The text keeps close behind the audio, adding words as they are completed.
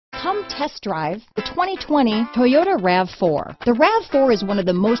Come test drive the 2020 Toyota RAV4. The RAV4 is one of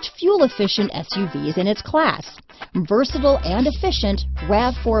the most fuel-efficient SUVs in its class. Versatile and efficient,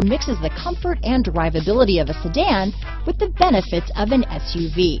 RAV4 mixes the comfort and drivability of a sedan with the benefits of an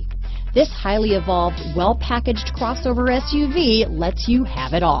SUV. This highly evolved, well-packaged crossover SUV lets you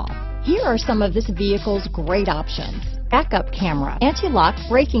have it all. Here are some of this vehicle's great options: backup camera, anti-lock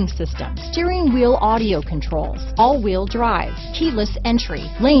braking system, steering wheel audio controls, all-wheel drive, keyless entry,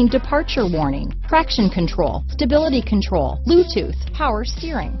 lane departure warning, traction control, stability control, Bluetooth, power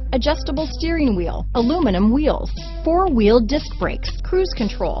steering, adjustable steering wheel, aluminum wheels, four-wheel disc brakes, cruise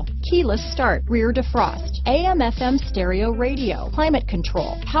control, keyless start, rear defrost, AM/FM stereo radio, climate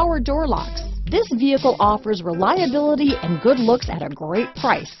control, power door locks. This vehicle offers reliability and good looks at a great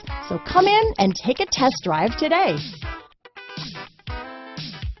price. So come in and take a test drive today.